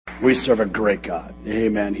We serve a great God.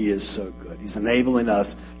 Amen. He is so good. He's enabling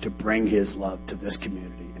us to bring His love to this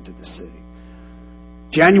community and to this city.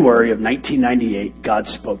 January of 1998, God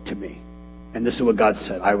spoke to me. And this is what God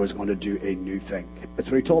said. I was going to do a new thing.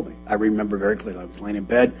 That's what He told me. I remember very clearly. I was laying in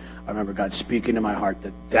bed. I remember God speaking to my heart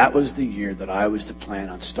that was the year that I was to plan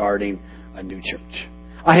on starting a new church.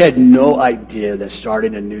 I had no idea that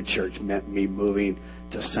starting a new church meant me moving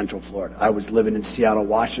to Central Florida. I was living in Seattle,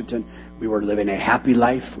 Washington. We were living a happy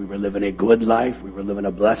life. We were living a good life. We were living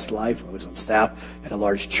a blessed life. I was on staff at a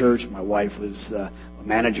large church. My wife was a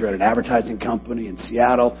manager at an advertising company in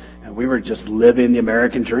Seattle. And we were just living the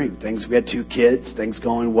American dream. We had 2 kids, things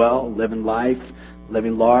going well, living life,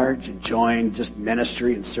 living large, enjoying just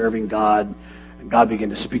ministry and serving God. And God began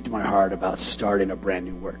to speak to my heart about starting a brand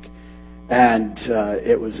new work. And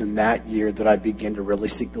it was in that year that I began to really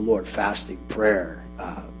seek the Lord, fasting, prayer,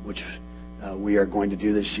 which we are going to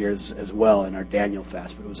do this year as well in our Daniel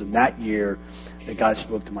fast. But it was in that year that God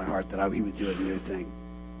spoke to my heart that He would do a new thing.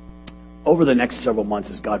 Over the next several months,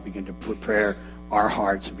 as God began to prepare our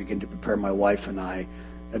hearts and begin to prepare my wife and I,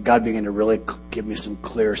 God began to really give me some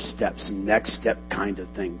clear steps, some next step kind of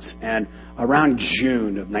things. And around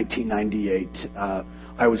June of 1998,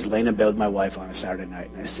 I was laying in bed with my wife on a Saturday night,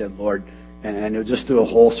 and I said, Lord, and it was just through a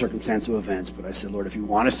whole circumstance of events, but I said, Lord, if you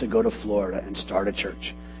want us to go to Florida and start a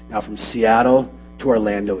church. Now, from Seattle to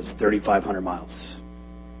Orlando is 3,500 miles.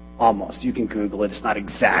 Almost. You can Google it. It's not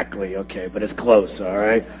exactly, okay, but it's close, all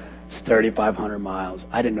right? It's 3,500 miles.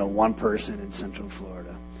 I didn't know one person in Central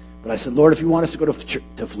Florida. But I said, Lord, if you want us to go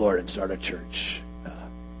to Florida and start a church,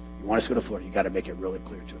 you want us to go to Florida, you got to make it really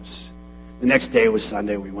clear to us. The next day was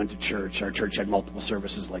Sunday. We went to church. Our church had multiple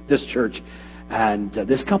services like this church. And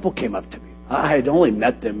this couple came up to me. I had only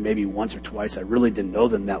met them maybe once or twice. I really didn't know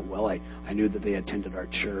them that well. I knew that they attended our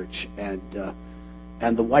church. And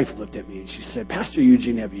the wife looked at me and she said, Pastor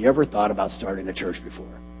Eugene, have you ever thought about starting a church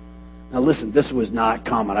before? Now listen, this was not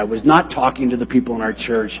common. I was not talking to the people in our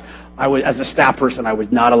church. As a staff person, I was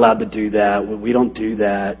not allowed to do that. We don't do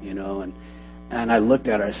that, you know. And I looked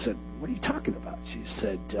at her. I said, what are you talking about? She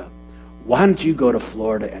said, why don't you go to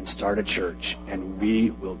Florida and start a church, and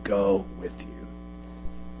we will go with you.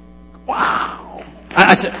 Wow.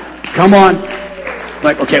 I said, come on. I'm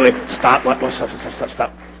like, okay, wait, stop.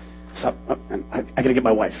 Stop. And I got to get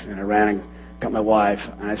my wife. And I ran and got my wife.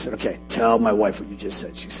 And I said, okay, tell my wife what you just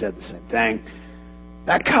said. She said the same thing.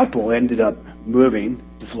 That couple ended up moving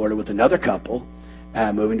to Florida with another couple,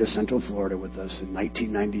 moving to Central Florida with us in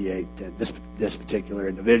 1998. And this particular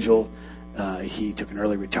individual, he took an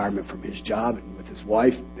early retirement from his job, and with his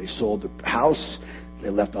wife, they sold the house. They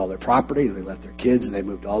left all their property, they left their kids, and they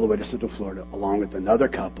moved all the way to Central Florida along with another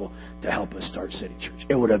couple to help us start City Church.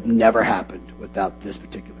 It would have never happened without this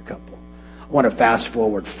particular couple. I want to fast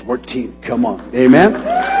forward 14. Come on. Amen?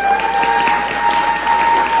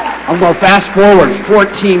 I'm going to fast forward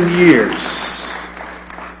 14 years.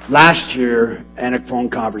 Last year, in a phone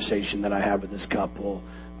conversation that I had with this couple,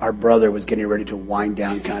 our brother was getting ready to wind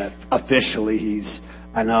down kind of officially.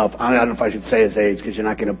 I don't know if I should say his age because you're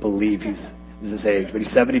not going to believe he's his age, but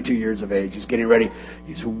he's 72 years of age. He's getting ready.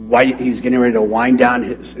 He's getting ready to wind down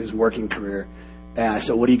his working career. And I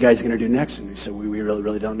said, what are you guys going to do next? And he said, we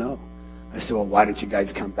really don't know. I said, well, why don't you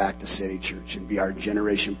guys come back to City Church and be our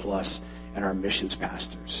Generation Plus and our missions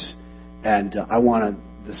pastors? And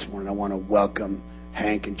this morning, I want to welcome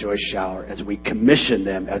Hank and Joyce Shower as we commission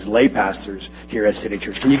them as lay pastors here at City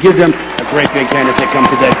Church. Can you give them a great big hand as they come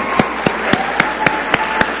today?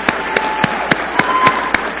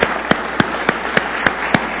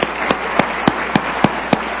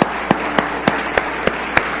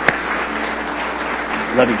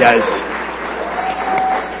 Love you guys.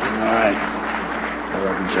 All right. I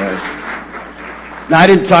love you guys. Now, I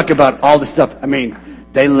didn't talk about all the stuff. I mean,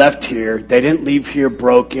 they left here. They didn't leave here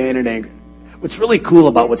broken and angry. What's really cool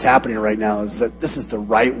about what's happening right now is that this is the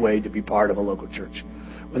right way to be part of a local church.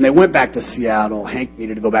 When they went back to Seattle, Hank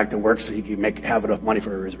needed to go back to work so he could have enough money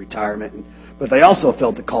for his retirement. But they also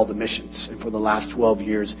felt the call to missions. And for the last 12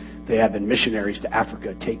 years, they have been missionaries to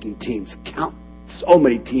Africa, taking teams. So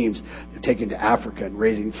many teams they've taken to Africa and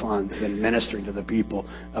raising funds and ministering to the people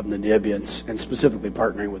of Namibia and specifically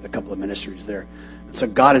partnering with a couple of ministries there. And so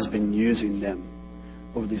God has been using them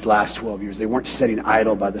over these last 12 years. They weren't sitting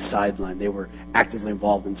idle by the sideline. They were actively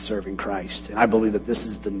involved in serving Christ. And I believe that this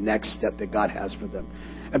is the next step that God has for them.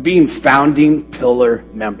 And being founding pillar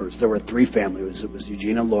members, there were 3 families. It was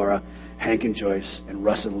Eugene and Laura, Hank and Joyce, and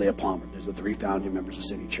Russ and Leah Palmer. There's the 3 founding members of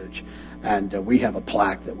City Church. And we have a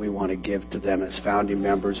plaque that we want to give to them as founding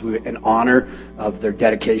members in honor of their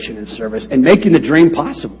dedication and service and making the dream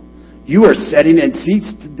possible. You are sitting in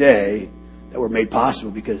seats today that were made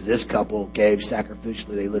possible because this couple gave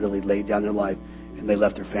sacrificially. They literally laid down their life, and they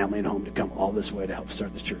left their family and home to come all this way to help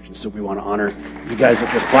start this church. And so we want to honor you guys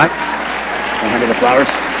with this plaque. I'll hand you the flowers.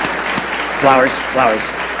 Flowers.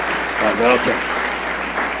 Okay.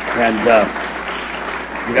 And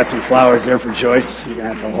we got some flowers there for Joyce. You're going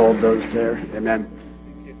to have to hold those there. Amen.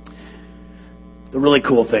 The really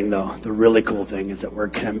cool thing is that we're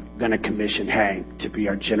going to commission Hank to be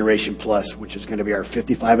our Generation Plus, which is going to be our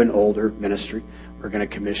 55 and older ministry. We're going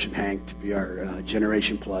to commission Hank to be our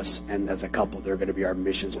Generation Plus, and as a couple, they're going to be our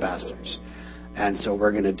missions pastors. And so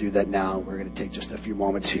we're going to do that now. We're going to take just a few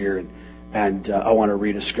moments here, and I want to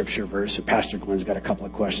read a scripture verse. Pastor Glenn's got a couple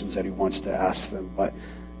of questions that he wants to ask them. But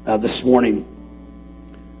this morning,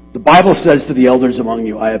 the Bible says to the elders among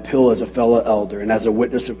you, I appeal as a fellow elder and as a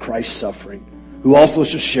witness of Christ's suffering, who also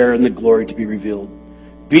shall share in the glory to be revealed.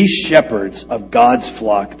 Be shepherds of God's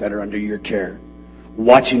flock that are under your care,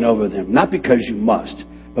 watching over them, not because you must,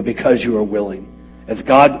 but because you are willing, as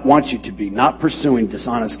God wants you to be, not pursuing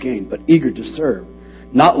dishonest gain, but eager to serve,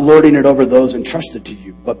 not lording it over those entrusted to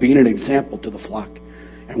you, but being an example to the flock.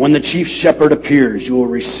 And when the chief shepherd appears, you will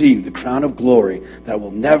receive the crown of glory that will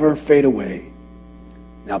never fade away.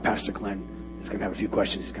 Now, Pastor Glenn is going to have a few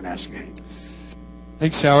questions he's going to ask you, Hank.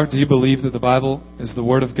 Hank Shower, do you believe that the Bible is the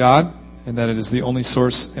Word of God and that it is the only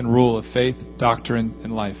source and rule of faith, doctrine,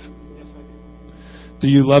 and life? Yes, I do. Do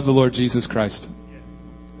you love the Lord Jesus Christ? Yes.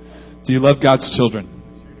 Do you love God's children?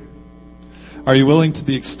 Are you willing, to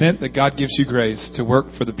the extent that God gives you grace, to work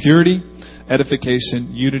for the purity, edification,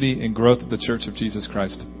 unity, and growth of the Church of Jesus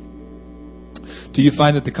Christ? Do you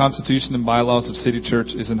find that the Constitution and bylaws of City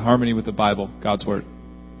Church is in harmony with the Bible, God's Word?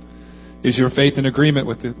 Is your faith in agreement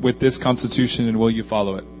with this Constitution, and will you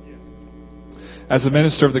follow it? Yes. As a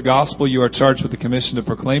minister of the gospel, you are charged with the commission to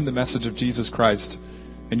proclaim the message of Jesus Christ.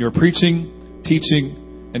 In your preaching,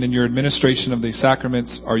 teaching, and in your administration of the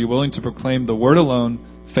sacraments, are you willing to proclaim the Word alone,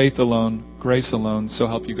 faith alone, grace alone, so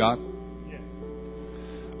help you God? Yes.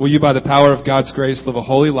 Will you, by the power of God's grace, live a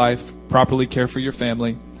holy life, properly care for your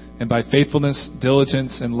family, and by faithfulness,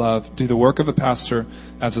 diligence, and love, do the work of a pastor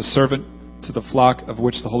as a servant to the flock of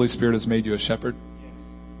which the Holy Spirit has made you a shepherd? Yes.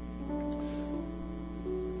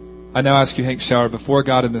 I now ask you, Hank Shower, before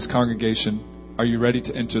God in this congregation, are you ready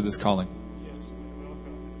to enter this calling? Yes.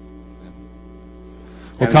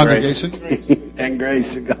 Well, congregation? And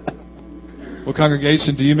grace of God. Well,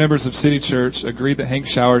 congregation, do you members of City Church agree that Hank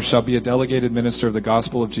Shower shall be a delegated minister of the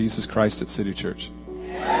gospel of Jesus Christ at City Church?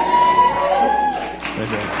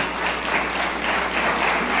 Amen.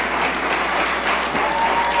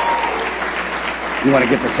 You want to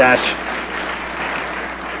get the sash?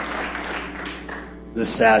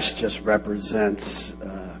 This sash just represents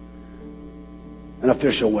an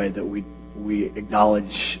official way that we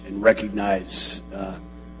acknowledge and recognize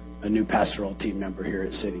a new pastoral team member here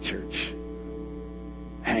at City Church.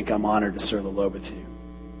 Hank, I'm honored to serve the Lord with you.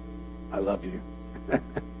 I love you.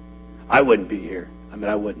 I wouldn't be here. I mean,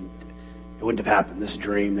 it wouldn't have happened. This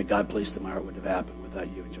dream that God placed in my heart wouldn't have happened without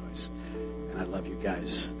you and Joyce. And I love you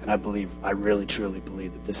guys. And I really, truly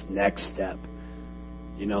believe that this next step,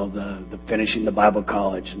 the finishing the Bible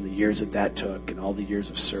college and the years that took and all the years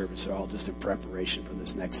of service are all just in preparation for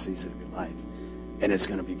this next season of your life. And it's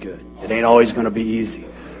going to be good. It ain't always going to be easy,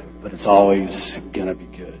 but it's always going to be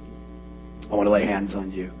good. I want to lay hands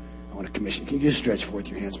on you. I want to commission. Can you just stretch forth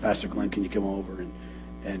your hands? Pastor Glenn, can you come over?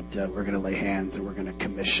 And we're going to lay hands and we're going to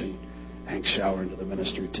commission Hank Shower into the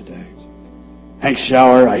ministry today. Hank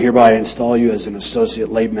Shower, I hereby install you as an associate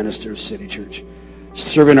lay minister of City Church,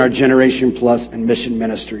 serving our Generation Plus and mission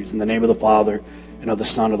ministries in the name of the Father and of the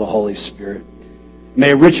Son and of the Holy Spirit.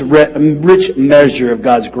 May a rich measure of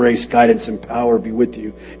God's grace, guidance, and power be with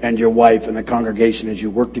you and your wife and the congregation as you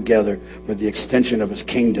work together for the extension of His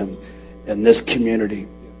kingdom in this community.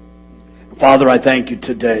 Father, I thank you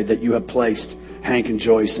today that you have placed Hank and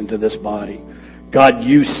Joyce into this body. God,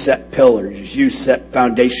 you set pillars. You set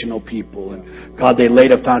foundational people. And God, they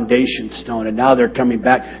laid a foundation stone. And now they're coming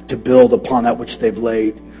back to build upon that which they've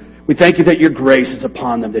laid. We thank you that your grace is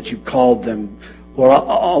upon them, that you've called them. Lord,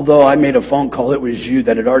 although I made a phone call, it was you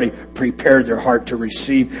that had already prepared their heart to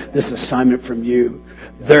receive this assignment from you.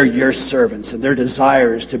 They're your servants, and their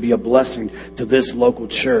desire is to be a blessing to this local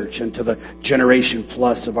church and to the Generation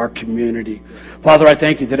Plus of our community. Father, I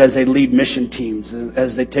thank you that as they lead mission teams,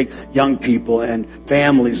 as they take young people and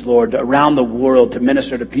families, Lord, around the world to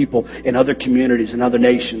minister to people in other communities and other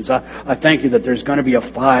nations, I thank you that there's going to be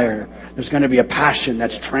a fire, there's going to be a passion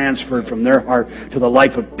that's transferred from their heart to the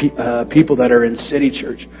life of people that are in City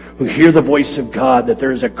Church who hear the voice of God, that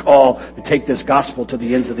there is a call to take this gospel to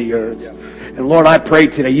the ends of the earth. And Lord, I pray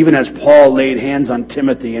today, even as Paul laid hands on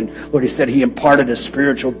Timothy, and Lord, he said he imparted a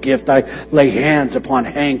spiritual gift. I lay hands upon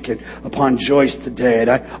Hank and upon Joyce today, and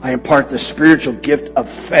I impart the spiritual gift of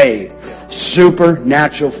faith,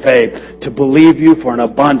 supernatural faith, to believe you for an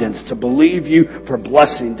abundance, to believe you for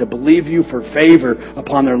blessing, to believe you for favor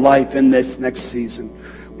upon their life in this next season.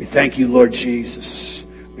 We thank you, Lord Jesus.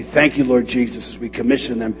 We thank you, Lord Jesus, as we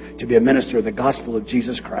commission them to be a minister of the gospel of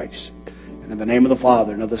Jesus Christ. And in the name of the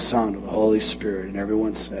Father, and of the Son, and of the Holy Spirit. And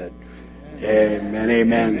everyone said, amen,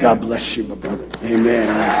 amen. God bless you, my brother. Amen.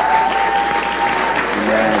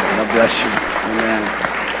 Amen. God bless you. Amen.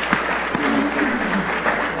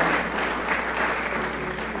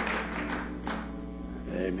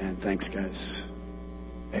 Amen. Thanks, guys.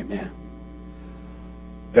 Amen.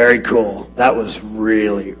 Very cool. That was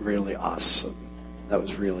really, really awesome. That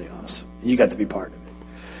was really awesome. You got to be part of it.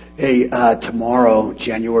 Hey, tomorrow,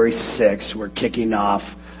 January 6th, we're kicking off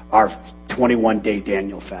our 21-day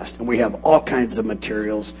Daniel fast. And we have all kinds of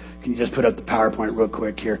materials. Can you just put up the PowerPoint real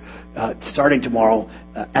quick here? Starting tomorrow,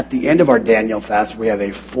 at the end of our Daniel fast, we have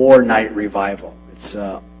a 4-night revival. It's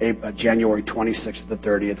January 26th to the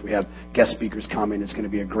 30th. We have guest speakers coming. It's going to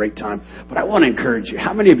be a great time. But I want to encourage you.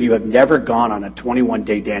 How many of you have never gone on a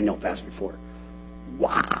 21-day Daniel fast before?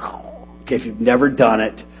 Wow. Okay, if you've never done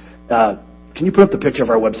it, can you put up the picture of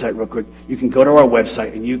our website real quick? You can go to our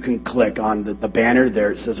website and you can click on the banner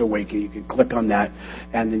there. It says Awaken. You can click on that,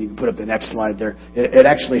 and then you can put up the next slide there. It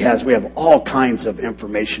actually has, we have all kinds of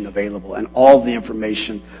information available, and all the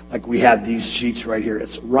information, like we have these sheets right here.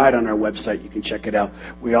 It's right on our website. You can check it out.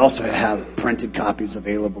 We also have printed copies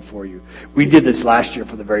available for you. We did this last year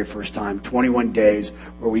for the very first time, 21 days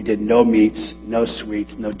where we did no meats, no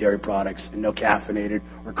sweets, no dairy products, and no caffeinated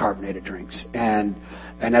or carbonated drinks. And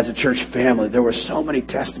as a church family, there were so many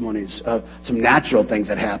testimonies of some natural things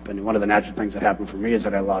that happened. And one of the natural things that happened for me is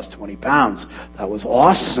that I lost 20 pounds. That was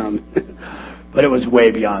awesome. But it was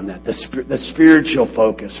way beyond that. The spiritual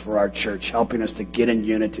focus for our church, helping us to get in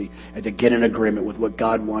unity and to get in agreement with what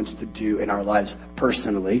God wants to do in our lives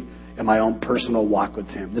personally, and my own personal walk with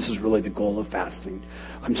Him. This is really the goal of fasting.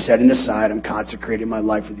 I'm setting aside, I'm consecrating my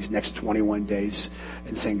life for these next 21 days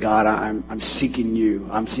and saying, God, I'm seeking you.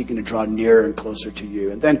 I'm seeking to draw nearer and closer to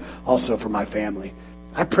you. And then also for my family.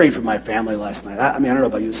 I prayed for my family last night. I don't know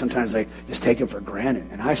about you. Sometimes I just take it for granted.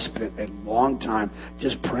 And I spent a long time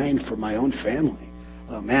just praying for my own family.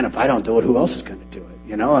 Oh, man, if I don't do it, who else is going to do it?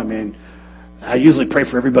 You know, I usually pray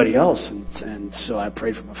for everybody else, and so I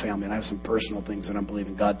prayed for my family, and I have some personal things that I'm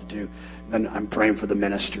believing God to do. Then I'm praying for the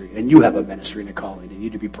ministry, and you have a ministry and a calling, and you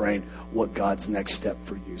need to be praying what God's next step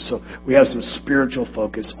for you. So we have some spiritual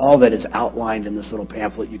focus. All that is outlined in this little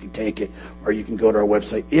pamphlet. You can take it, or you can go to our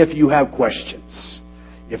website. If you have questions,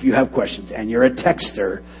 and you're a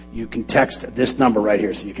texter, you can text this number right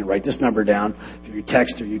here. So you can write this number down. If you're a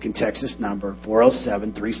texter, you can text this number,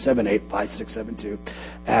 407-378-5672.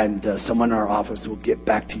 And someone in our office will get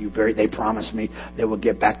back to you they promise me they will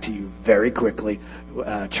get back to you very quickly,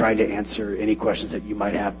 trying to answer any questions that you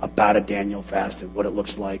might have about a Daniel fast and what it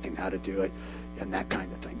looks like and how to do it and that kind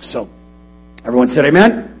of thing. So everyone said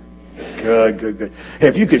amen? Good. Hey,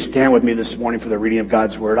 if you could stand with me this morning for the reading of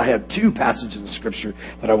God's Word. I have 2 passages of Scripture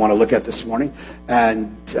that I want to look at this morning.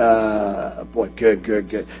 And, good.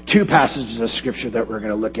 2 passages of Scripture that we're going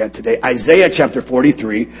to look at today. Isaiah chapter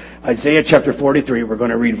 43, we're going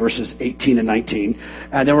to read verses 18 and 19.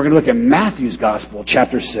 And then we're going to look at Matthew's Gospel,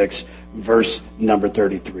 chapter 6, verse number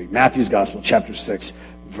 33. Matthew's Gospel, chapter 6,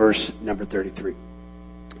 verse number 33.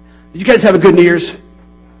 Did you guys have a good New Year's?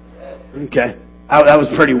 Okay. That was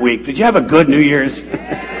pretty weak. Did you have a good New Year's?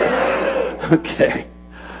 Okay.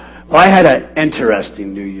 Well, I had an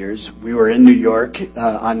interesting New Year's. We were in New York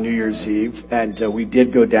on New Year's Eve, and we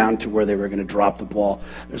did go down to where they were going to drop the ball.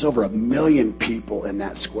 There's over 1 million people in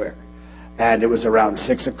that square. And it was around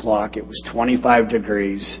 6 o'clock. It was 25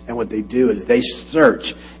 degrees. And what they do is they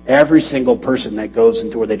search every single person that goes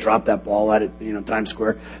into where they drop that ball at Times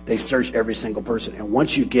Square. They search every single person. And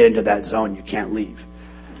once you get into that zone, you can't leave.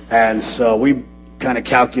 And so we kind of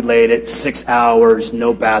calculated 6 hours,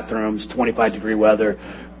 no bathrooms, 25-degree weather.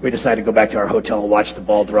 We decided to go back to our hotel and watch the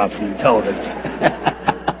ball drop from the television.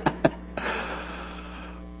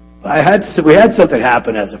 We had something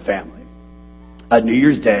happen as a family. New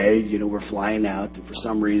Year's Day, we're flying out, and for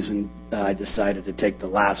some reason, I decided to take the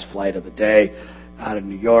last flight of the day out of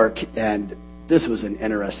New York, and this was an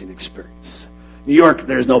interesting experience. New York,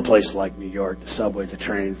 there's no place like New York. The subways, the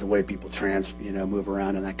trains, the way people move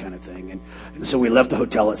around and that kind of thing. And so we left the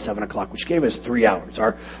hotel at 7 o'clock, which gave us 3 hours.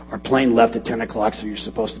 Our plane left at 10 o'clock, so you're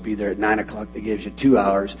supposed to be there at 9 o'clock. That gives you 2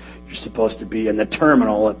 hours. You're supposed to be in the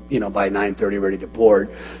terminal, by 9:30 ready to board.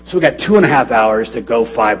 So we got 2.5 hours to go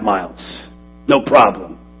 5 miles. No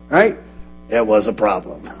problem, right? It was a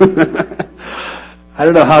problem. I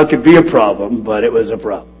don't know how it could be a problem, but it was a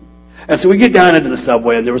problem. And so we get down into the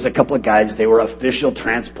subway, and there was a couple of guys. They were official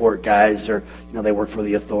transport guys, or they worked for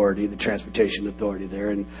the authority, the transportation authority there.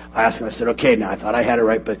 And I asked them, I said, okay, now I thought I had it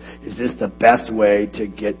right, but is this the best way to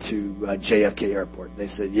get to JFK Airport? They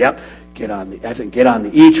said, yep, get on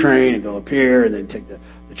the E train and go up here, and then take the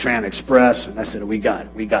Tran Express. And I said, we got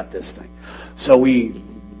it. We got this thing. So we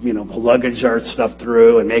luggage our stuff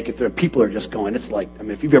through and make it through. People are just going. It's like,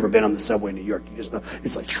 if you've ever been on the subway in New York, you just know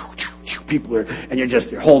it's like people are, and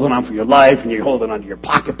you're holding on for your life, and you're holding on to your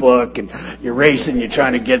pocketbook, and you're racing, you're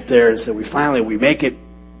trying to get there. And so we make it.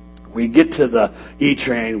 We get to the E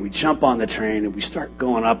train, we jump on the train, and we start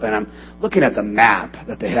going up. And I'm looking at the map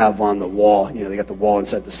that they have on the wall. They got the wall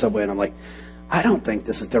inside the subway, and I'm like, I don't think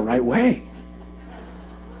this is the right way.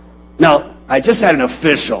 Now, I just had an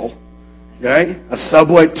official. Right?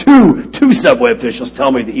 Two subway officials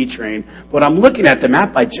tell me the E train, but I'm looking at the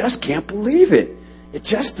map. I just can't believe it. It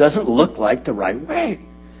just doesn't look like the right way.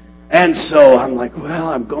 And so I'm like, well,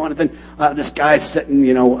 I'm going. And then this guy sitting,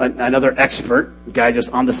 another expert guy just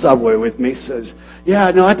on the subway with me says, yeah,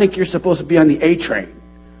 no, I think you're supposed to be on the A train.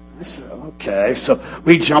 I said, okay. So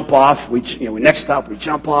we jump off. Next stop, we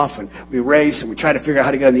jump off and we race and we try to figure out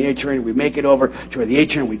how to get on the A train. We make it over to the A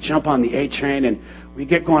train. We jump on the A train and we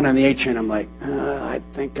get going on the A train. I'm like, I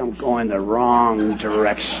think I'm going the wrong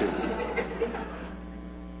direction.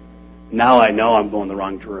 Now I know I'm going the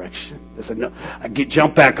wrong direction. I said, no.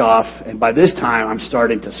 Jump back off, and by this time I'm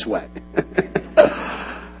starting to sweat.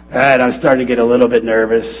 And I'm starting to get a little bit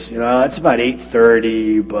nervous. It's about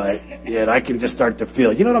 8:30, but I can just start to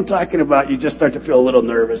feel. You know what I'm talking about? You just start to feel a little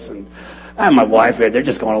nervous, and my wife, they're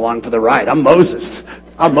just going along for the ride. I'm Moses.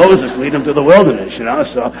 Leading them to the wilderness,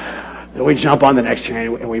 So then we jump on the next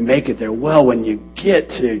train, and we make it there. Well, when you get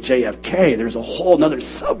to JFK, there's a whole other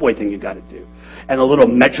subway thing you got to do. And the little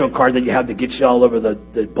Metro card that you have that gets you all over the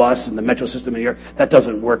bus and the Metro system in New York, that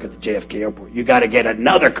doesn't work at the JFK airport. You got to get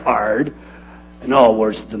another card. And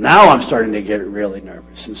now I'm starting to get really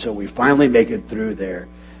nervous. And so we finally make it through there,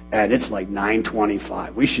 and it's like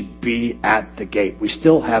 9:25. We should be at the gate. We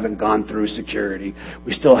still haven't gone through security.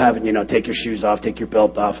 We still haven't, take your shoes off, take your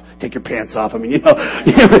belt off, take your pants off. We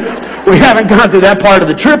haven't gone through that part of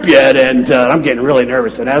the trip yet, and I'm getting really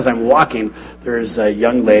nervous. And as I'm walking, there's a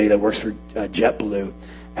young lady that works for JetBlue,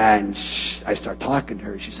 and I start talking to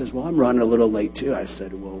her. She says, well, I'm running a little late, too. I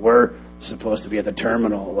said, well, we're supposed to be at the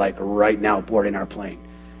terminal, like right now, boarding our plane.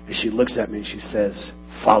 And she looks at me and she says,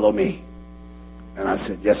 follow me. And I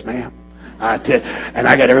said, yes, ma'am. I did. And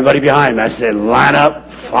I got everybody behind me. I said, line up,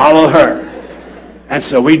 follow her. And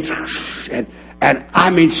so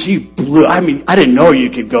she blew. I didn't know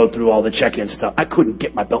you could go through all the check-in stuff. I couldn't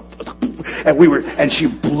get my belt. And she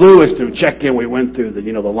blew us through check-in. We went through the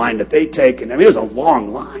line that they take. And it was a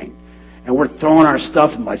long line. And we're throwing our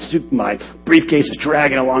stuff, and my briefcase is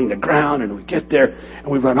dragging along the ground, and we get there, and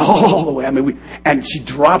we run all the way. And she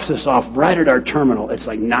drops us off right at our terminal. It's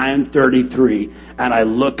like 9:33, and I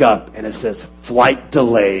look up, and it says, flight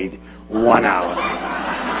delayed 1 hour.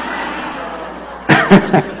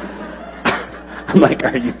 I'm like,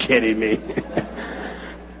 are you kidding me?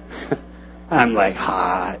 I'm like,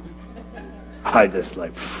 hot. I just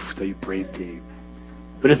so you breathe deep.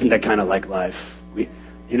 But isn't that kind of like life?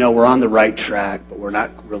 We're on the right track, but we're not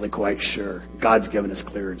really quite sure. God's given us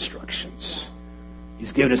clear instructions.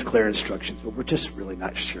 He's given us clear instructions, but we're just really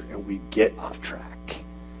not sure, and we get off track.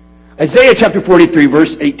 Isaiah chapter 43,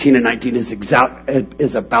 verse 18 and 19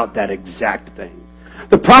 is about that exact thing.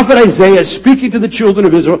 The prophet Isaiah is speaking to the children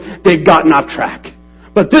of Israel. They've gotten off track.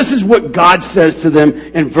 But this is what God says to them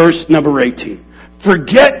in verse number 18.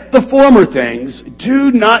 Forget the former things.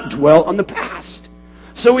 Do not dwell on the past.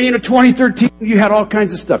 So in 2013, you had all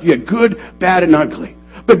kinds of stuff. You had good, bad, and ugly.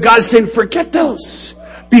 But God is saying, forget those.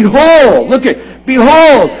 Behold,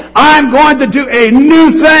 behold, I'm going to do a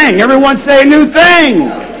new thing. Everyone say a new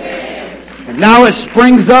thing. And now it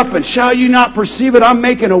springs up, and shall you not perceive it? I'm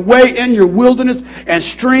making a way in your wilderness and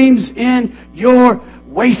streams in your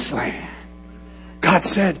wasteland. God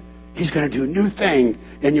said He's going to do a new thing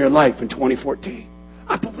in your life in 2014.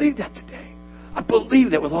 I believe that today. I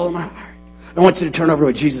believe that with all of my heart. I want you to turn over to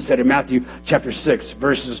what Jesus said in Matthew chapter 6,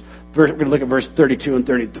 we're going to look at verse 32 and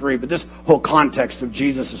 33. But this whole context of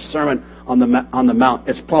Jesus' sermon on the Mount,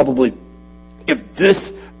 it's probably If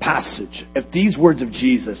this passage, if these words of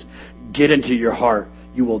Jesus get into your heart,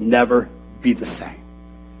 you will never be the same.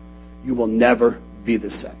 You will never be the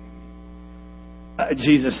same.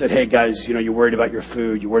 Jesus said, hey guys, you're worried about your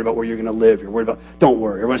food. You're worried about where you're going to live. You're worried about... Don't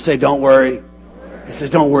worry. Everyone say, don't worry. He says,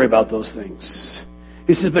 don't worry about those things.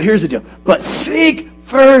 He says, but here's the deal. But seek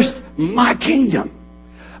first my kingdom,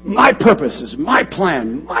 my purposes, my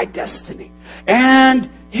plan, my destiny,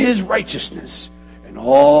 and His righteousness. And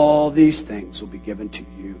all these things will be given to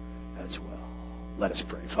you as well. Let us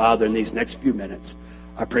pray. Father, in these next few minutes,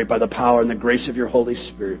 I pray by the power and the grace of your Holy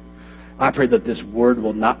Spirit, I pray that this word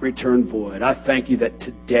will not return void. I thank you that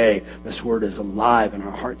today this word is alive in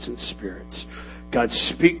our hearts and spirits. God,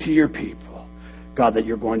 speak to your people. God, that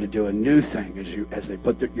you're going to do a new thing as they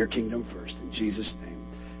put your kingdom first. In Jesus' name,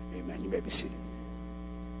 amen. You may be seated.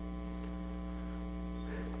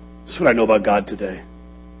 This is what I know about God today.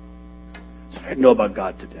 This is what I know about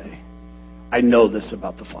God today. I know this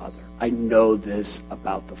about the Father. I know this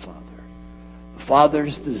about the Father. The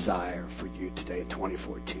Father's desire for you today in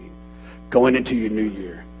 2014, going into your new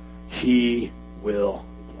year, He will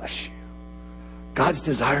bless you. God's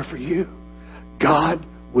desire for you. God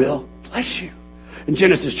will bless you. In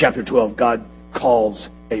Genesis chapter 12, God calls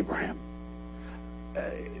Abraham.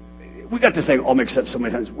 We got this thing all mixed up so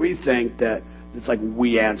many times. We think that it's like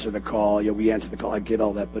we answer the call. Yeah, we answer the call. I get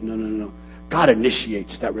all that. But no. God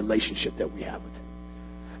initiates that relationship that we have with Him.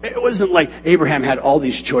 It wasn't like Abraham had all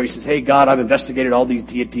these choices. Hey, God, I've investigated all these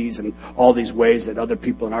deities and all these ways that other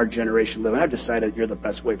people in our generation live, and I've decided you're the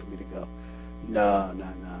best way for me to go. No.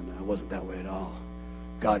 It wasn't that way at all.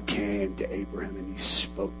 God came to Abraham and He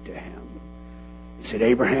spoke to him. He said,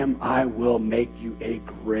 Abraham, I will make you a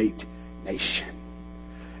great nation.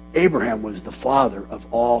 Abraham was the father of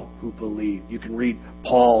all who believe. You can read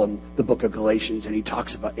Paul in the book of Galatians, and he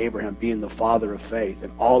talks about Abraham being the father of faith.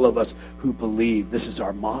 And all of us who believe, this is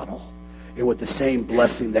our model. And with the same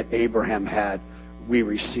blessing that Abraham had, we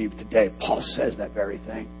receive today. Paul says that very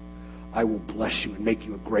thing. I will bless you and make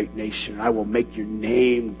you a great nation. I will make your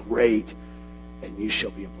name great, and you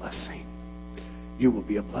shall be a blessing. You will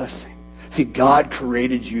be a blessing. See, God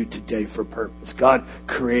created you today for purpose. God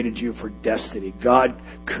created you for destiny. God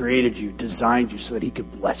created you, designed you so that He could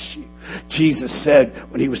bless you. Jesus said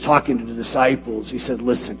when He was talking to the disciples, He said,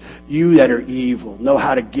 listen, you that are evil know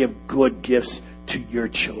how to give good gifts to your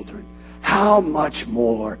children. How much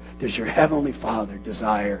more does your Heavenly Father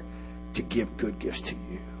desire to give good gifts to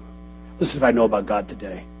you? This is what I know about God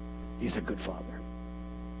today. He's a good Father.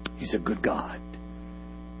 He's a good God.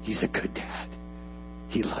 He's a good Dad.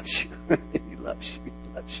 He loves you. He loves you. He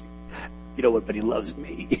loves you. You know what? But He loves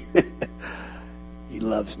me. He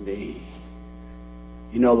loves me.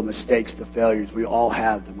 You know the mistakes, the failures. We all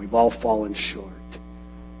have them. We've all fallen short.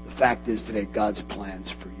 The fact is today, God's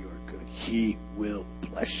plans for you are good. He will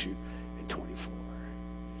bless you in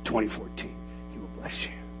 2014. He will bless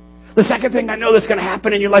you. The second thing I know that's going to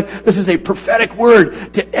happen in your life, this is a prophetic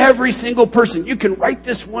word to every single person. You can write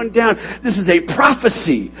this one down. This is a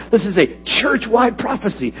prophecy. This is a church-wide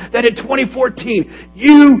prophecy that in 2014,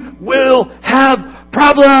 you will have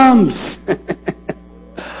problems.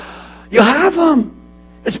 You'll have them.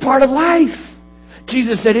 It's part of life.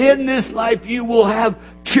 Jesus said, in this life you will have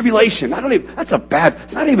tribulation.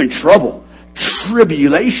 It's not even trouble.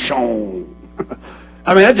 Tribulation.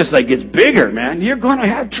 I mean, that just gets bigger, man. You're going to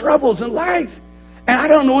have troubles in life. And I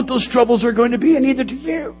don't know what those troubles are going to be, and neither do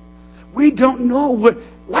you. We don't know what...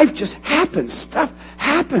 Life just happens. Stuff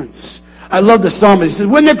happens. I love the psalmist. He says,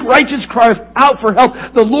 when the righteous cry out for help,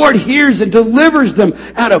 the Lord hears and delivers them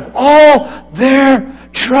out of all their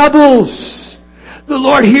troubles. The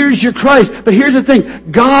Lord hears your cries. But here's the thing.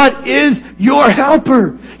 God is your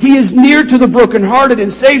helper. He is near to the brokenhearted and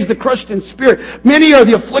saves the crushed in spirit. Many are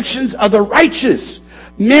the afflictions of the righteous.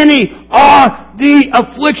 Many are the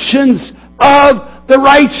afflictions of the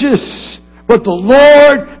righteous. But the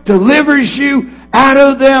Lord delivers you out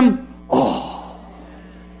of them all.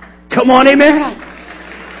 Come on, amen.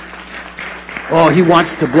 Oh, He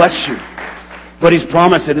wants to bless you. But He's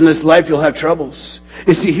promised that in this life you'll have troubles.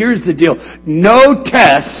 You see, here's the deal. No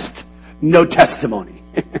test, no testimony.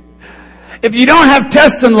 If you don't have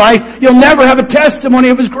tests in life, you'll never have a testimony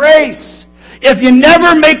of His grace. If you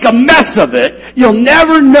never make a mess of it, you'll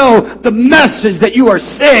never know the message that you are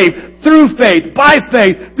saved through faith, by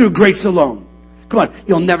faith, through grace alone. Come on,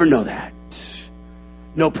 you'll never know that.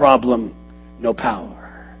 No problem, no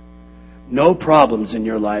power. No problems in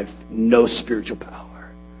your life, no spiritual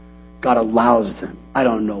power. God allows them. I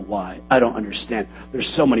don't know why. I don't understand.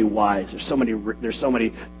 There's so many whys. There's so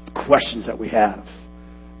many questions that we have.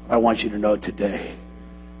 I want you to know today.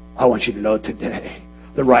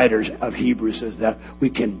 the writer of Hebrews says that we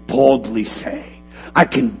can boldly say, I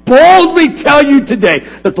can boldly tell you today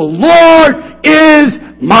that the Lord is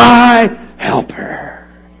my helper.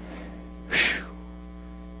 Whew.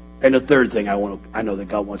 And the third thing I know that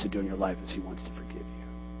God wants to do in your life is He wants to forgive you.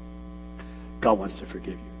 God wants to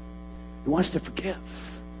forgive you. He wants to forgive.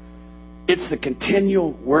 It's the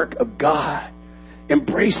continual work of God,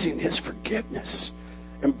 embracing His forgiveness,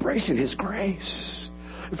 embracing His grace.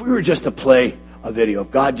 If we were just to play a video,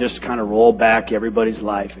 if God just kind of rolled back everybody's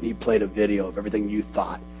life and He played a video of everything you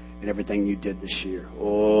thought and everything you did this year,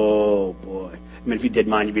 oh boy. I mean, if you did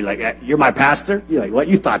mine, you'd be like, you're my pastor? You're like, what,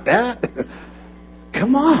 you thought that?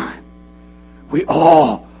 Come on. We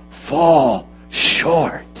all fall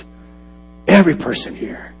short. Every person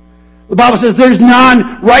here. The Bible says there's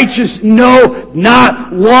none righteous, no,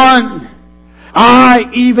 not one. I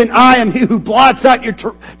am He who blots out your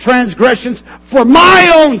transgressions for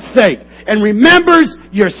my own sake and remembers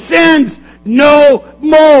your sins no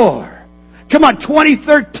more. Come on,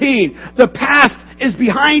 2013. The past is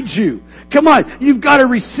behind you. Come on, you've got to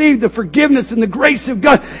receive the forgiveness and the grace of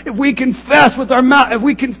God. If we confess with our mouth, if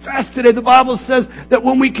we confess today, the Bible says that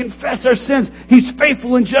when we confess our sins, He's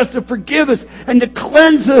faithful and just to forgive us and to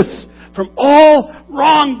cleanse us from all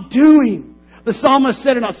wrongdoing. The psalmist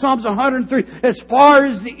said in Psalms 103, as far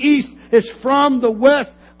as the east is from the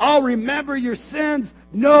west, I'll remember your sins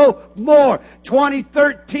no more.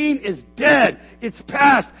 2013 is dead. It's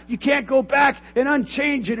past. You can't go back and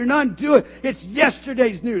unchange it and undo it. It's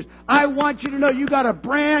yesterday's news. I want you to know you got a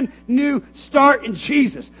brand new start in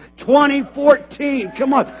Jesus. 2014.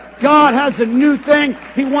 Come on. God has a new thing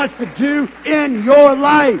He wants to do in your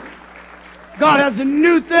life. God has a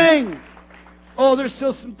new thing. Oh, there's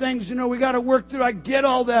still some things, we got to work through. I get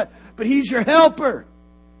all that. But He's your helper.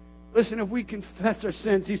 Listen, if we confess our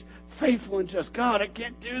sins, He's faithful and just. God, I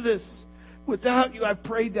can't do this without you. I've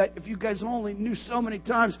prayed that. If you guys only knew so many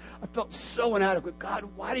times, I felt so inadequate. God,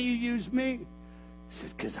 why do you use me? He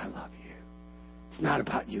said, because I love you. It's not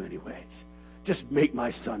about you anyways. Just make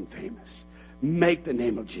my son famous. Make the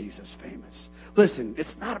name of Jesus famous. Listen,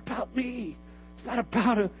 it's not about me. It's not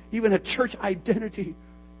about even a church identity.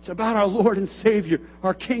 It's about our Lord and Savior,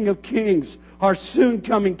 our King of Kings, our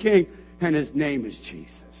soon-coming King, and His name is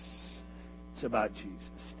Jesus. It's about Jesus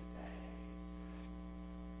today.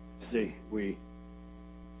 See, we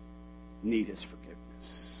need His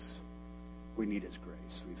forgiveness. We need His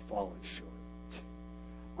grace. We've fallen short.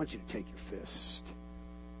 I want you to take your fist.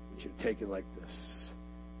 I want you to take it like this.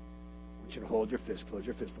 I want you to hold your fist, close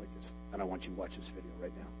your fist like this, and I want you to watch this video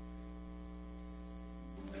right now.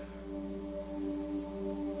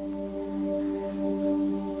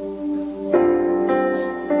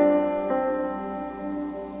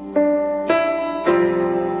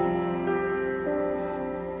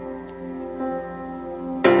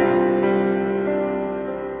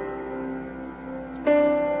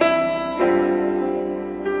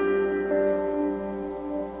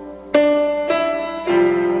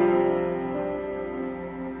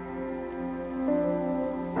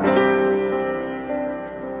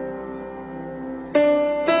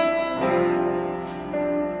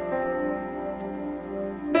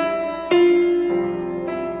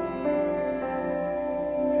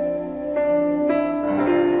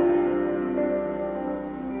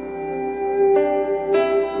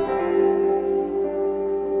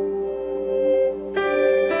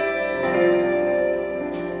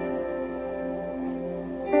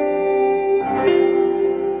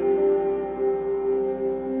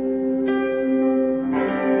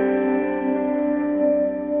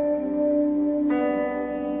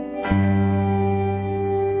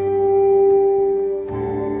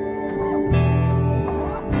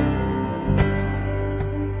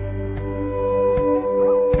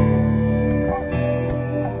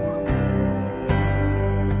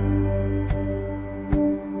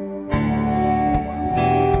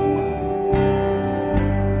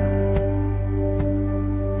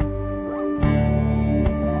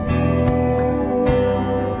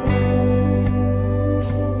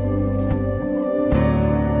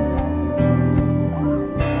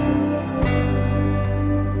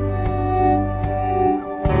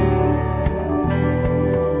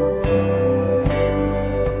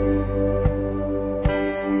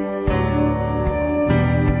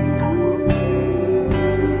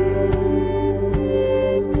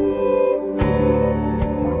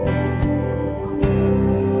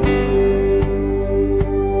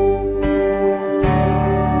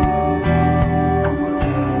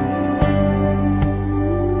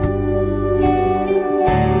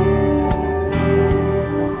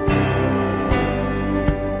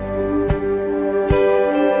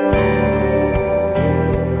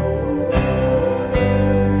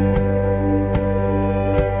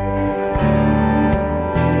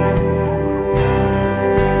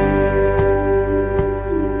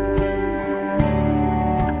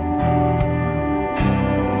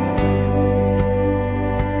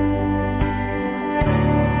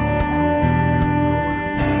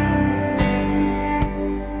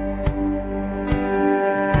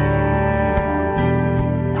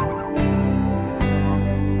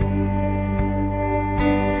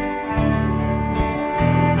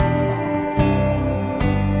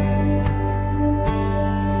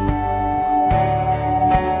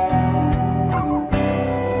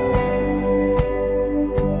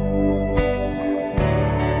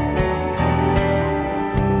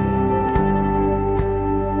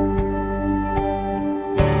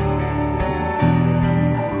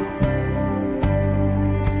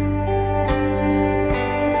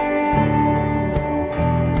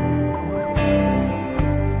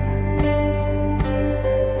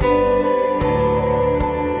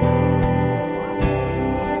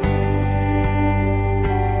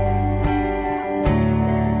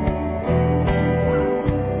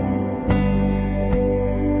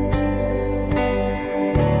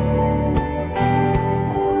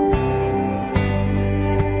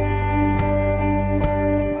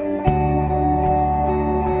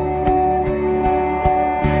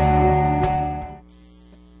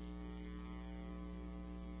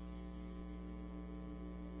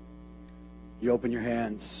 open your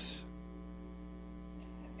hands,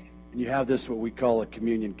 and you have this, what we call a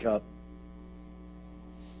communion cup.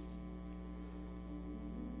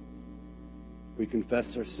 We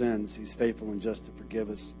confess our sins. He's faithful and just to forgive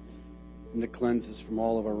us and to cleanse us from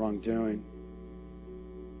all of our wrongdoing.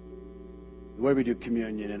 The way we do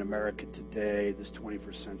communion in America today, this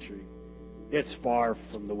 21st century, it's far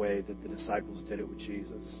from the way that the disciples did it with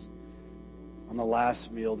Jesus. On the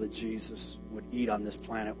last meal that Jesus would eat on this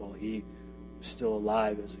planet while he was still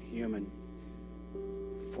alive as a human,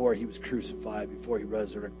 before he was crucified, before he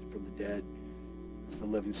resurrected from the dead as the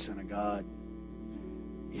living Son of God,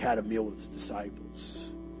 he had a meal with his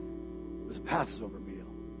disciples. It was a Passover meal.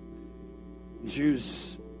 The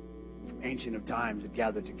Jews from ancient of times had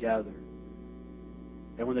gathered together.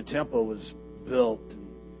 And when the temple was built, and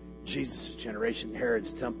Jesus' generation,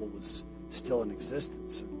 Herod's temple was still in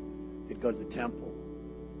existence, and they'd go to the temple.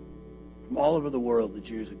 From all over the world, the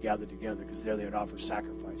Jews would gather together because there they would offer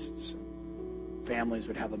sacrifices. Families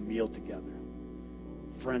would have a meal together.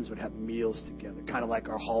 Friends would have meals together, kind of like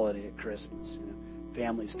our holiday at Christmas.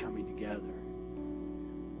 Families coming together.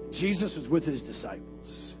 Jesus was with his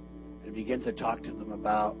disciples, and he begins to talk to them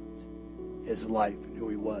about his life and who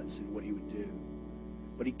he was and what he would do,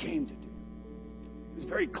 what he came to do. He was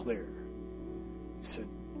very clear. He said,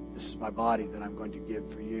 "This is my body that I'm going to give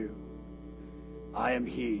for you. I am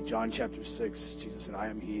he." John chapter 6, Jesus said, "I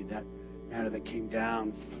am he, that manna that came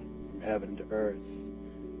down from heaven to earth.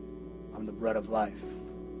 I'm the bread of life."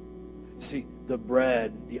 See, the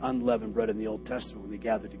bread, the unleavened bread in the Old Testament, when they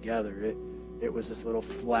gathered together, it was this little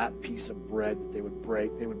flat piece of bread that they would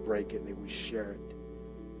break. They would break it and they would share it.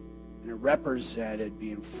 And it represented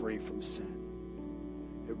being free from sin.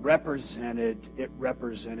 It represented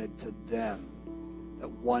to them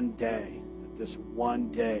that one day,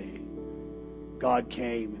 God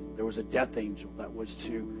came and there was a death angel that was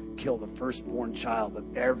to kill the firstborn child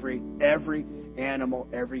of every animal,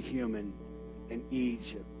 every human in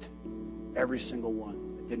Egypt. Every single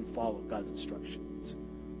one that didn't follow God's instructions.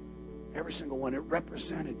 Every single one. It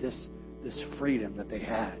represented this freedom that they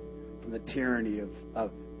had from the tyranny of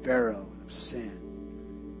Pharaoh and of sin.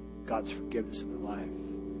 God's forgiveness in their life.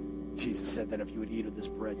 Jesus said that if you would eat of this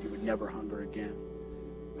bread, you would never hunger again.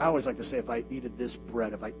 I always like to say, if I eat of this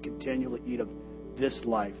bread, if I continually eat of this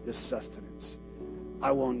life, this sustenance,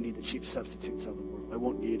 I won't need the cheap substitutes of the world. I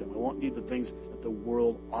won't need them. I won't need the things that the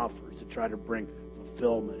world offers to try to bring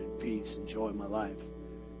fulfillment and peace and joy in my life,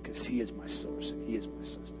 because he is my source and he is my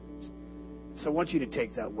sustenance. So I want you to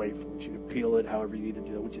take that wafer. I want you to peel it however you need to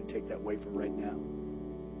do it. I want you to take that wafer right now.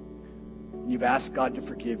 You've asked God to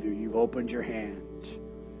forgive you. You've opened your hand.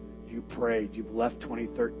 You prayed. You've left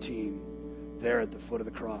 2013 there at the foot of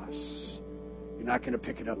the cross. You're not going to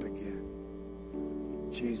pick it up again.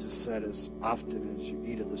 Jesus said, as often as you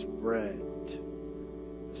eat of this bread,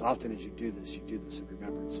 as often as you do this in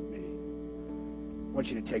remembrance of me. I want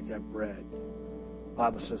you to take that bread. The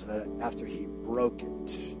Bible says that after he broke it,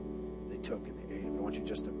 they took and they ate it. I want you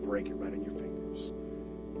just to break it right in your fingers.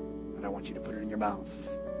 And I want you to put it in your mouth.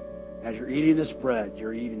 As you're eating this bread,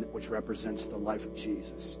 you're eating it, which represents the life of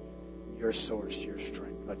Jesus. Your source, your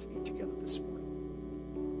strength. Let's eat together this morning.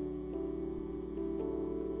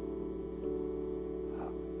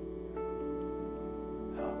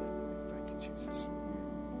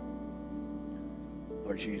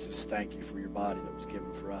 Lord Jesus, thank you for your body that was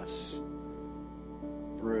given for us.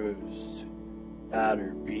 Bruised,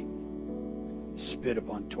 battered, beaten, spit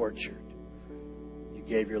upon, tortured. You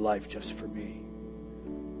gave your life just for me.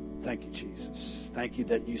 Thank you, Jesus. Thank you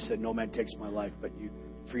that you said, no man takes my life, but you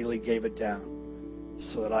freely gave it down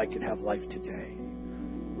so that I could have life today.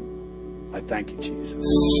 I thank you, Jesus.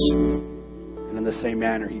 And in the same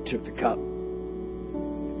manner, he took the cup.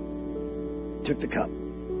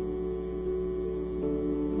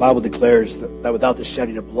 The Bible declares that without the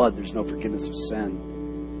shedding of blood, there's no forgiveness of sin.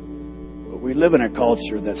 But we live in a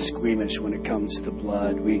culture that's squeamish when it comes to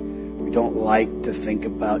blood. We don't like to think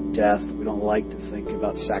about death. We don't like to think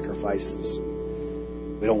about sacrifices.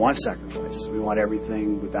 We don't want sacrifices. We want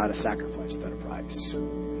everything without a sacrifice, without a price.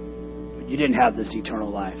 But you didn't have this eternal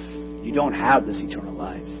life. You don't have this eternal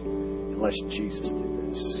life unless Jesus did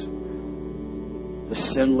this. The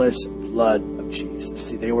sinless blood of Jesus.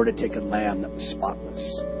 See, they were to take a lamb that was spotless.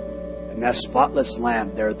 And that spotless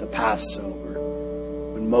lamb there at the Passover,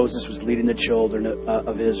 when Moses was leading the children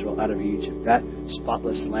of Israel out of Egypt, that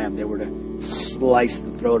spotless lamb, they were to slice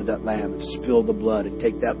the throat of that lamb and spill the blood and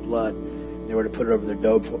take that blood. They were to put it over their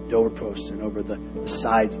doorpost and over the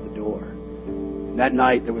sides of the door. And that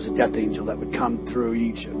night there was a death angel that would come through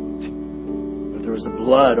Egypt. But if there was the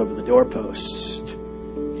blood over the doorpost,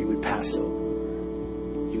 he would pass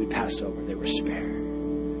over. He would Passover, they were spared.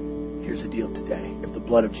 Here's the deal today. If the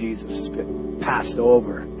blood of Jesus has been passed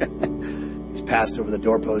over, He's passed over the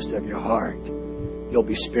doorpost of your heart, you'll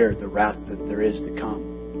be spared the wrath that there is to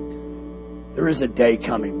come. There is a day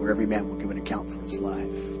coming where every man will give an account for his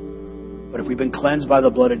life. But if we've been cleansed by the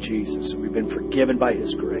blood of Jesus, we've been forgiven by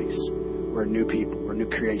His grace, we're new people, we're new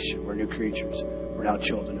creation, we're new creatures, we're now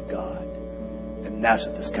children of God. And that's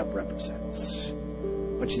what this cup represents.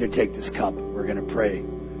 I want you to take this cup. We're going to pray.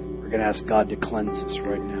 We're going to ask God to cleanse us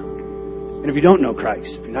right now. And if you don't know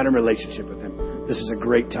Christ, if you're not in a relationship with Him, this is a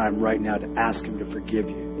great time right now to ask Him to forgive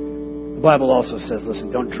you. The Bible also says,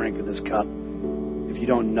 listen, don't drink of this cup if you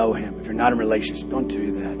don't know Him. If you're not in a relationship, don't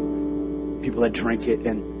do that. People that drink it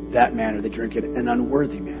in that manner, they drink it in an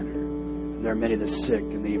unworthy manner. And there are many that are sick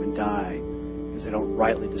and they even die because they don't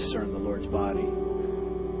rightly discern the Lord's body.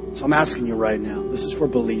 So I'm asking you right now, this is for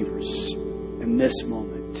believers in this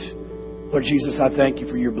moment. Lord Jesus, I thank You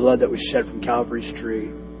for Your blood that was shed from Calvary's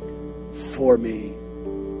tree for me.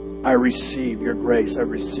 I receive Your grace. I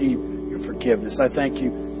receive Your forgiveness. I thank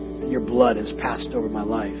You that Your blood has passed over my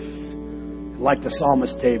life. And like the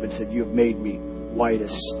psalmist David said, You have made me white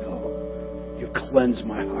as snow. You've cleansed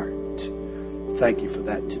my heart. Thank You for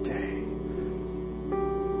that today.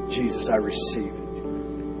 Jesus, I receive it.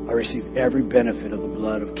 I receive every benefit of the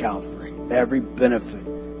blood of Calvary. Every benefit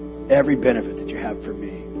that You have for me.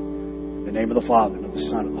 In the name of the Father, and of the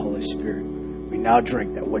Son, and of the Holy Spirit, we now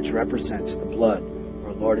drink that which represents the blood of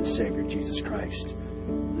our Lord and Savior, Jesus Christ.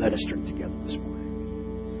 Let us drink together this morning.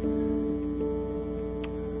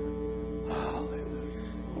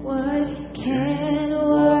 Hallelujah. What can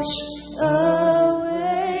wash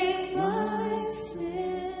away my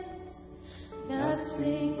sins?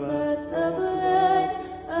 Nothing but the blood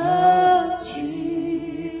of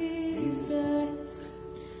Jesus.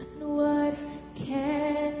 And what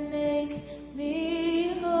can make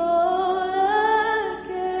me whole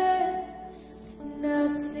again?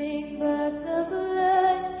 Nothing but the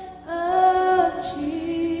blood of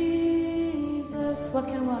Jesus. What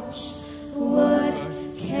can wash? What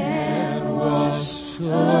can wash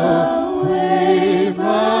away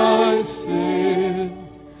my sin?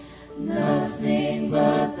 Nothing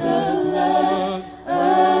but the blood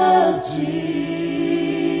of Jesus.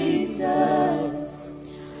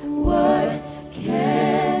 What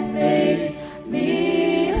can make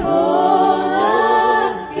me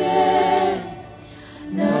whole again?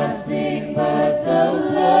 Nothing but the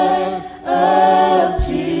blood of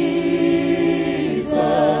Jesus.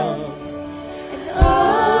 And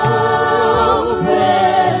oh,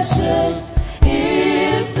 precious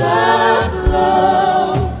is the flow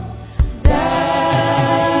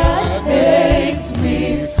that makes me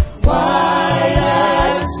white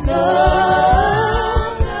as snow.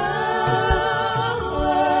 No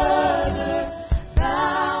other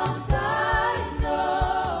fount I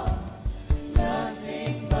know.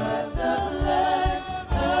 Nothing but the blood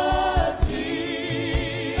of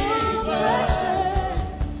Jesus.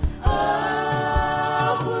 Oh,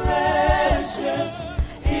 precious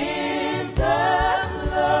is the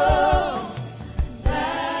flow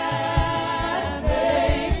that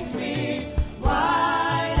makes me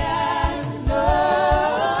white as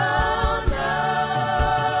snow. No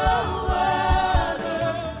other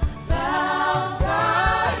fount I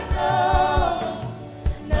know.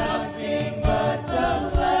 Nothing but the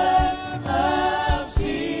blood of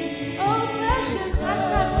Jesus. Oh, precious,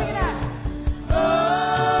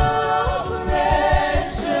 oh,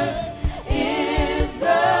 precious is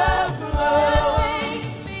the flow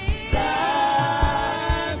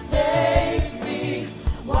that makes me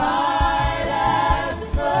white as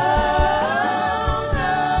snow.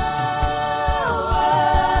 No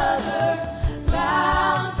other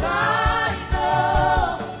fount I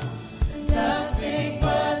know. Nothing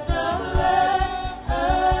but the blood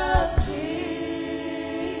of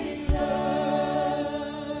Jesus.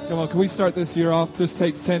 Come on, can we start this year off? Just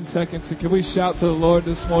take 10 seconds and can we shout to the Lord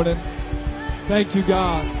this morning? Thank You,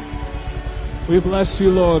 God. We bless You,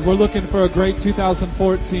 Lord. We're looking for a great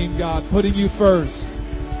 2014, God, putting You first.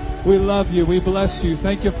 We love You. We bless You.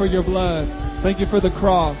 Thank You for Your blood. Thank You for the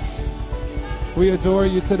cross. We adore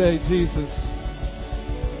You today, Jesus.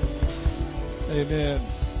 Amen.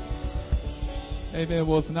 Amen.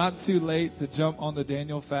 Well, it's not too late to jump on the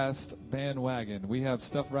Daniel Fast bandwagon. We have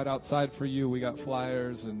stuff right outside for you. We got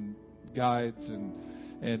flyers and guides, and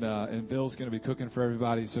Bill's going to be cooking for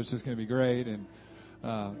everybody, so it's just going to be great.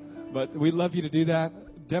 But we'd love you to do that.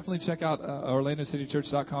 Definitely check out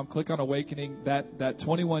OrlandoCityChurch.com. Click on Awakening. That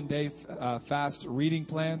 21-day fast reading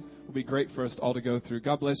plan will be great for us all to go through.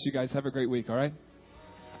 God bless you guys. Have a great week, all right?